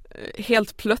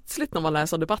helt plötsligt när man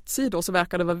läser debattsidor så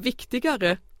verkar det vara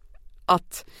viktigare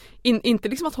att inte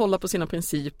liksom att hålla på sina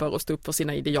principer och stå upp för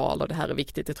sina ideal och det här är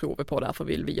viktigt, det tror vi på, därför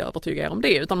vill vi övertyga er om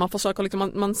det, utan man försöker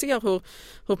liksom, man ser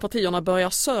hur partierna börjar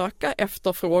söka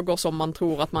efter frågor som man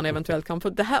tror att man eventuellt kan få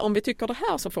det här, om vi tycker det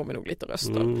här så får vi nog lite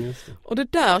röster. Och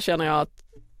det där känner jag att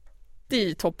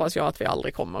dit hoppas jag att vi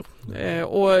aldrig kommer.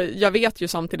 Och jag vet ju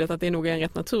samtidigt att det är nog en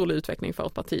rätt naturlig utveckling för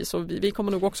ett parti, så vi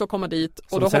kommer nog också komma dit. Och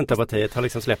som då Centerpartiet har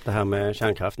liksom släppt det här med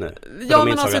kärnkraft nu. Ja,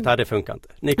 de insåg att det funkar inte.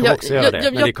 Ni kommer också göra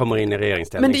det, men ni kommer in i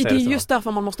regeringsställning. Men det är just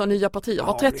därför man måste ha nya partier.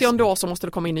 Var 30 år så måste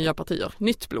det komma in nya partier.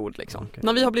 Nytt blod liksom. Okay.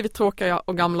 När vi har blivit tråkiga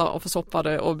och gamla och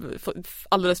försoppade och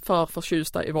alldeles för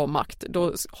förtjusta i vår makt,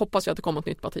 då hoppas jag att det kommer ett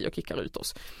nytt parti och kickar ut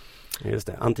oss. Just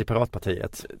det,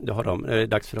 Piratpartiet, det har de, det är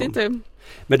dags för dem. Inte...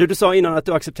 Men du sa innan att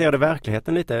du accepterade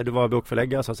verkligheten lite, du var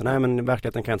bokförläggare och så nej men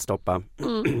verkligheten kan jag inte stoppa.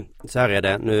 Så här är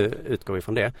det, nu utgår vi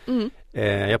från det.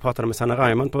 Jag pratade med Sanna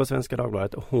Reimann på Svenska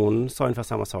Dagbladet och hon sa ungefär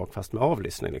samma sak fast med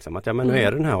avlyssning liksom, att ja men nu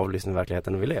är det den här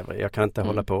avlyssningsverkligheten vi lever i. Jag kan inte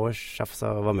hålla på och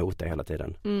tjafsa och vara mot det hela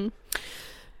tiden.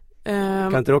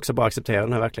 Kan inte du också bara acceptera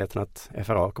den här verkligheten att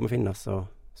FRA kommer finnas och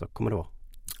så kommer det vara?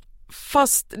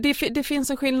 Fast det finns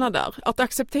en skillnad där. Att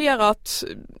acceptera att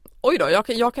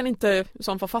jag kan inte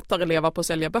som författare leva på att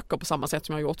sälja böcker på samma sätt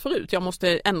som jag har gjort förut. Jag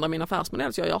måste ändra min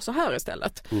affärsmodell så jag gör så här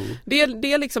istället. Det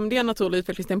är en naturlig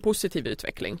utveckling, det är en positiv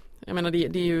utveckling. Jag menar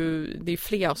det är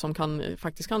fler som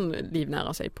faktiskt kan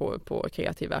livnära sig på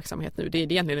kreativ verksamhet nu. Det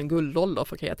är egentligen en guldålder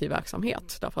för kreativ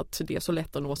verksamhet. Därför att det är så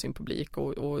lätt att nå sin publik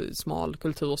och smal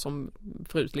kultur som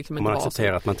förut liksom inte var. Man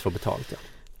accepterar att man inte får betalt, ja.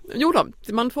 Jo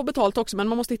då, man får betalt också, men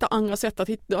man måste hitta andra sätt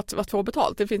att få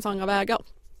betalt. Det finns andra vägar.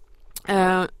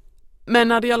 Men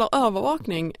när det gäller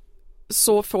övervakning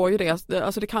så får ju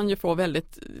det kan ju få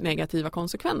väldigt negativa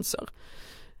konsekvenser.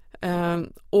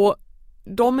 Och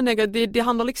det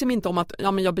handlar liksom inte om att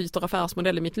men jag byter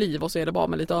affärsmodell i mitt liv och så är det bara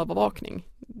med lite övervakning.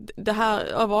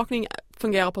 Övervakning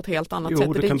fungerar på ett helt annat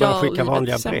sätt. Du kan bara skicka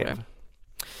vanliga brev.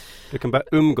 Du kan bara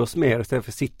umgås mer istället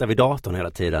för att sitta vid datorn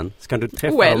hela tiden. Så kan du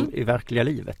träffa dem i verkliga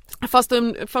livet.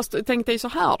 Fast tänk dig så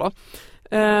här då.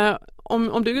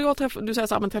 Om du går och du säger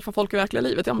så här, men träffa folk i verkliga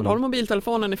livet, ja men då har du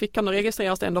mobiltelefonen i fickan och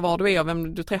registreras det ändå var du är och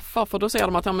vem du träffar, för då ser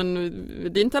de att ja,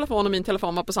 men din telefon och min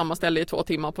telefon var på samma ställe i 2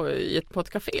 timmar på ett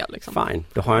café liksom. Fine,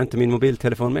 då har jag inte min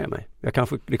mobiltelefon med mig.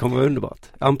 Det kommer vara underbart.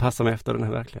 Anpassa mig efter den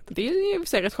här verkligheten. Det är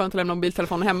ju rätt skönt att lämna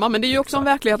mobiltelefonen hemma, men det är ju också en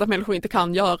verklighet att människor inte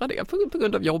kan göra det på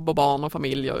grund av jobb och barn och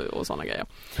familj och sådana grejer.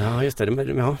 Ja, just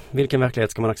det. Ja, vilken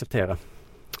verklighet ska man acceptera?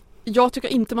 Jag tycker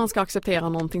inte man ska acceptera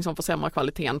någonting som försämrar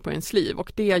kvaliteten på ens liv,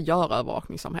 och det gör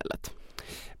övervakningssamhället.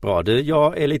 Bra,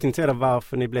 jag är lite intresserad av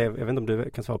varför ni blev, jag vet inte om du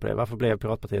kan svara på det, varför blev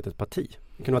Piratpartiet ett parti?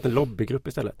 Det kunde ha varit en lobbygrupp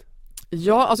istället.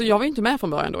 Ja, alltså jag var ju inte med från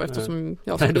början då eftersom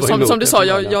som du sa,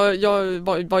 jag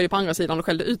var ju på andra sidan och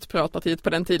skällde ut Piratpartiet på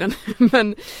den tiden.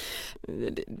 Men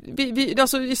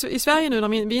alltså i Sverige nu när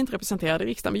vi är inte representerade i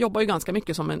riksdagen, vi jobbar ju ganska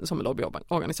mycket som en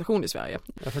lobbyorganisation i Sverige.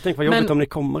 Jag får tänka vad jobbigt om ni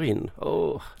kommer in.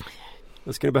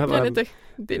 Då ska ni behöva...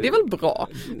 Det är väl bra.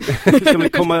 Ska vi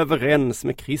komma överens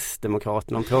med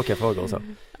Kristdemokraterna om tråkiga frågor och så?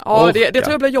 Ja, det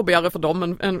tror jag blir jobbigare för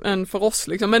dem än för oss.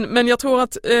 Liksom. Men jag tror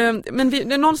att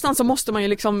någonstans så måste man ju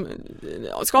liksom...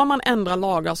 Ska man ändra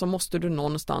lagar så måste du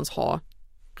någonstans ha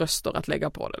röster att lägga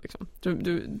på det. Liksom.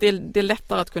 Det är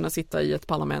lättare att kunna sitta i ett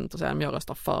parlament och säga att jag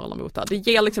röstar för eller mot det. Det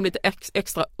ger liksom lite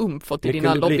extra umf till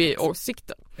dina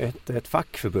lobbyåsikter. Ett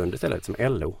fackförbund istället som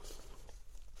LO.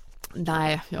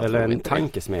 Nej, jag eller tror en inte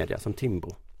tankesmedja som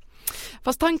Timbro.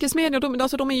 Fast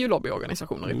tankesmedjor, de är ju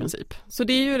lobbyorganisationer i princip. Så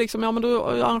det är ju liksom, ja men då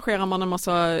arrangerar man en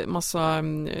massa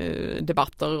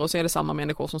debatter och så är det samma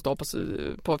människor som står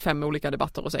på 5 olika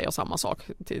debatter och säger samma sak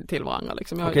till varandra.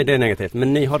 Liksom. Okej, det är negativt.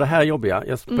 Men ni har det här jobbiga.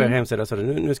 Jag på er hemsida så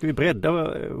nu ska vi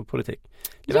bredda politik.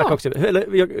 Det verkar också,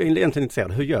 eller jag är egentligen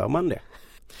intresserad. Hur gör man det?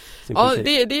 Ja,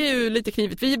 det är ju lite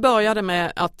knivigt. Vi började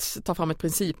med att ta fram ett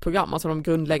principprogram, alltså de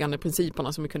grundläggande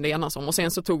principerna som vi kunde enas om. Och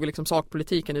sen så tog vi liksom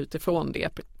sakpolitiken utifrån det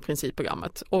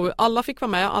principprogrammet. Och alla fick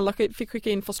vara med, alla fick skicka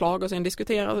in förslag och sen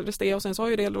diskuterades det. Och sen så har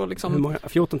ju det då liksom... Hur många?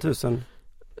 14 000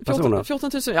 personer?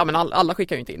 14 000, ja men alla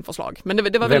skickar ju inte in förslag. Men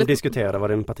det var Vem diskuterade? Var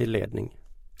det en partiledning?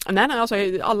 Nej, alltså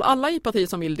alla i partiet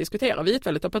som vill diskutera. Vi är ett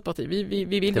väldigt öppet parti. Vi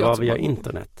vill det var via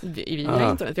internet? Via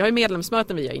internet. Jag har ju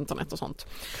medlemsmöten via internet och sånt.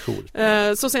 Coolt.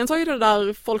 Så sen så är det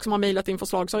där folk som har mejlat in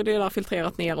förslag, så är det där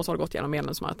filtrerat ner och så har det gått igenom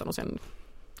medlemsmöten och sen,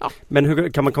 ja. Men hur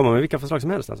kan man komma med vilka förslag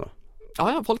som helst alltså?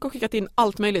 Ja, folk har skickat in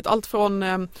allt möjligt. Allt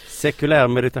från... sekulär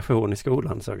meditation i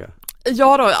skolan, såg jag.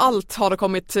 Ja då, allt har det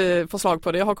kommit förslag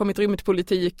på det. Det har kommit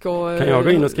rymdpolitik och... Kan jag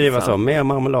gå in och skriva så? Mer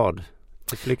marmelad?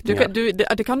 Det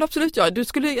kan du absolut göra. Du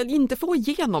skulle inte få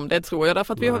igenom det, tror jag,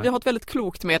 därför att vi har ett väldigt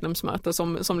klokt medlemsmöte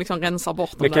som liksom rensar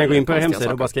bort de där. Kan jag gå in på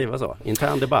hemsidan och bara skriva så?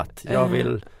 Intern debatt. Jag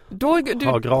vill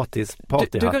ha gratis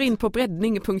party. Du går in på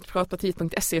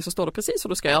breddning.piratpartiet.se så står det precis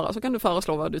vad du ska göra. Så kan du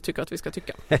föreslå vad du tycker att vi ska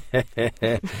tycka.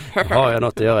 Har jag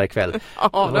något att göra ikväll?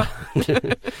 Ja,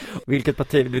 Vilket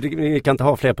parti? Vi kan inte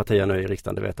ha fler partier nu i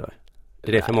riksdagen, det vet du.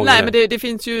 Det är för många. Nej, men det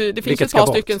finns ju ett par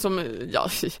stycken som, ja,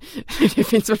 det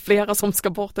finns väl flera som ska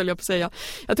bort, eller jag på säga.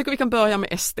 Jag tycker vi kan börja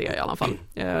med SD i alla fall.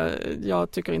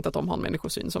 Jag tycker inte att de har en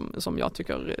människosyn som jag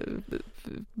tycker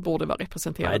borde vara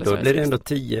representerade. Nej, då blir det ändå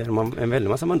 10, en väldigt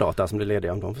massa mandat där som blir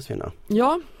lediga om de försvinner.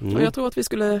 Ja, och jag tror att vi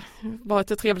skulle vara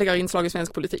ett trevligare inslag i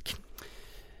svensk politik.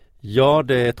 Ja,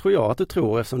 det tror jag att du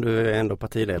tror, eftersom du är ändå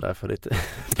partiledare för ditt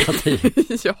parti.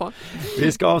 Ja.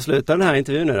 Vi ska avsluta den här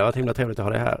intervjun nu. Det har varit himla trevligt att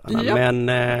ha dig här, Anna. Ja. Men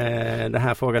den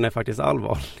här frågan är faktiskt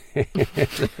allvarlig.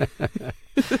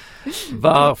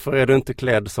 Varför är du inte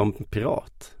klädd som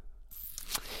pirat?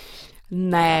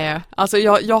 Nej, alltså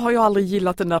jag har ju aldrig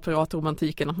gillat den där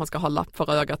piratromantiken att man ska ha lapp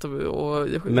för ögat och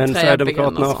men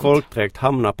Sverigedemokraterna har folkdräkt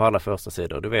hamnar på alla första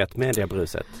sidor. Du vet,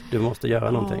 mediebruset. Du måste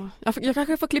göra någonting. Jag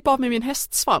kanske får klippa av med min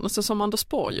hästsvans som Anders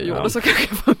Borg gjorde. Så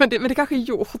kanske, men det kanske är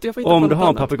gjort. Om du har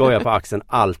en papegoja på axeln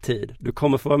alltid. Du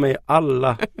kommer få vara med i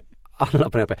alla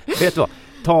paneler. Vet du vad?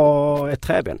 Ta ett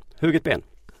träben. Hugg ett ben.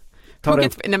 Nej,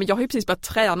 men jag har ju precis börjat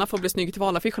träna för att bli snygg till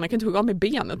valaffischerna. Jag kan inte hugga av med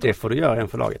benet. Det får du göra en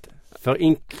för laget. För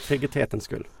integritetens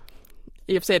skull.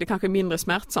 I och för sig är det kanske mindre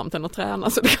smärtsamt än att träna.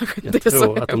 Så det kanske jag inte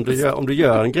tror att om du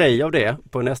gör en grej av det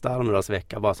på nästa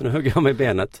Almedalsvecka, bara så nu hugger jag med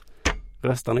benet.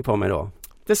 Röstar ni på mig då?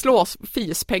 Det slår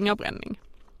FIS pengabränning.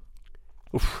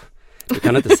 Du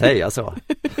kan inte säga så.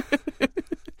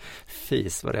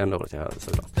 Fis var det ändå jag hörde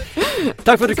såklart.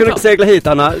 Tack för att du kunde segla hit,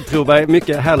 Anna Troberg.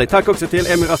 Mycket härligt. Tack också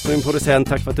till Emmy Rasmussen, producent.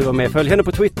 Tack för att du var med. Följ henne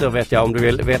på Twitter, vet jag, om du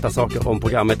vill veta saker om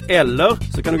programmet. Eller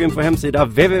så kan du gå in på hemsida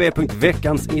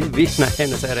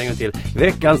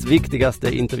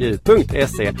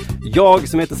www.veckansviktigaste.se. Jag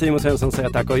som heter Simon Svensson säger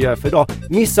tack och gör för idag.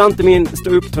 Missa inte min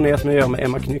stå-upp-turné som jag gör med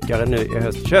Emma Knyckare nu i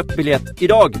höst. Köp biljett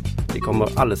idag. Det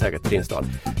kommer alldeles säkert till din stad.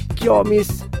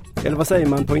 Eller vad säger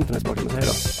man på internetspråk? Man säger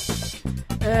då?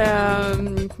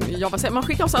 Man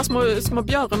skickar så här små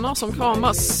björnar som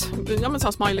kramas. Ja, men så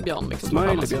här smileybjörn liksom.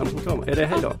 Smileybjörn som kramas. Är det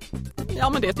hej då? Ja,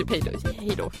 men det är typ hej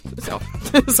då.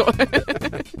 Så. All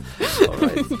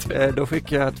right. Då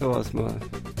skickar jag 2 små...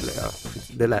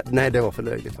 Nej, det var för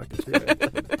löjligt faktiskt.